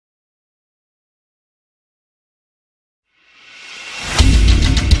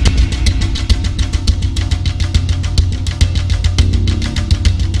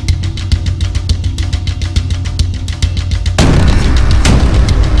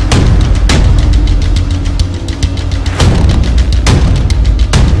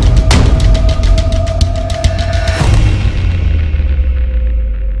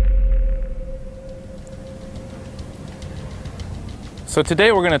So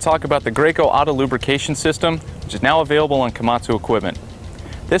today we're going to talk about the Graco Auto Lubrication System, which is now available on Komatsu equipment.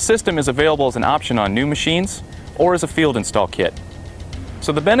 This system is available as an option on new machines or as a field install kit.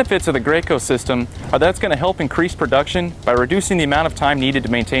 So the benefits of the Graco system are that it's going to help increase production by reducing the amount of time needed to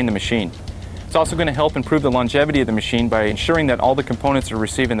maintain the machine. It's also going to help improve the longevity of the machine by ensuring that all the components are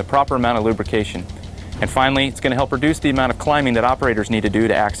receiving the proper amount of lubrication. And finally, it's going to help reduce the amount of climbing that operators need to do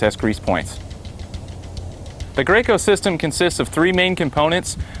to access grease points. The Graco system consists of three main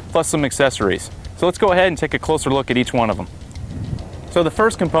components plus some accessories. So let's go ahead and take a closer look at each one of them. So the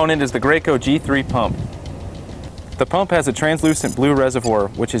first component is the Graco G3 pump. The pump has a translucent blue reservoir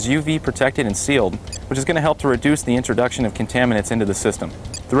which is UV protected and sealed, which is going to help to reduce the introduction of contaminants into the system.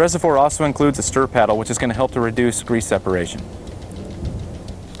 The reservoir also includes a stir paddle which is going to help to reduce grease separation.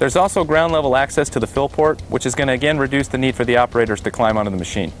 There's also ground level access to the fill port, which is going to again reduce the need for the operators to climb onto the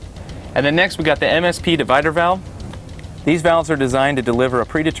machine. And then next we got the MSP divider valve. These valves are designed to deliver a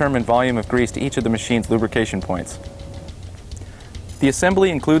predetermined volume of grease to each of the machine's lubrication points. The assembly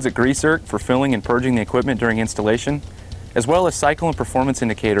includes a grease zerk for filling and purging the equipment during installation, as well as cycle and performance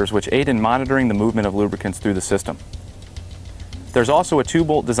indicators which aid in monitoring the movement of lubricants through the system. There's also a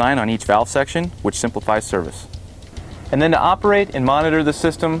 2-bolt design on each valve section, which simplifies service. And then to operate and monitor the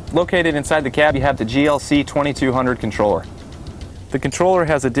system, located inside the cab you have the GLC 2200 controller. The controller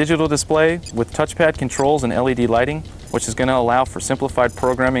has a digital display with touchpad controls and LED lighting, which is going to allow for simplified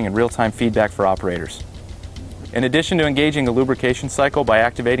programming and real-time feedback for operators. In addition to engaging the lubrication cycle by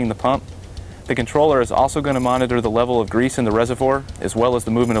activating the pump, the controller is also going to monitor the level of grease in the reservoir as well as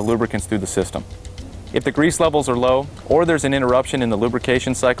the movement of lubricants through the system. If the grease levels are low or there's an interruption in the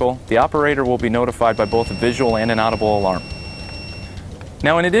lubrication cycle, the operator will be notified by both a visual and an audible alarm.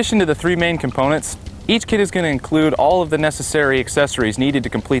 Now, in addition to the three main components, each kit is going to include all of the necessary accessories needed to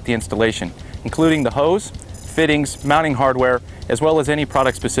complete the installation, including the hose, fittings, mounting hardware, as well as any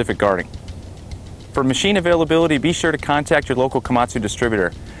product-specific guarding. For machine availability, be sure to contact your local Komatsu distributor.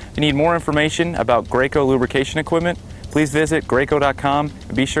 If you need more information about Graco lubrication equipment, please visit graco.com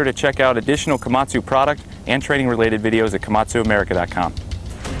and be sure to check out additional Komatsu product and training-related videos at komatsuamerica.com.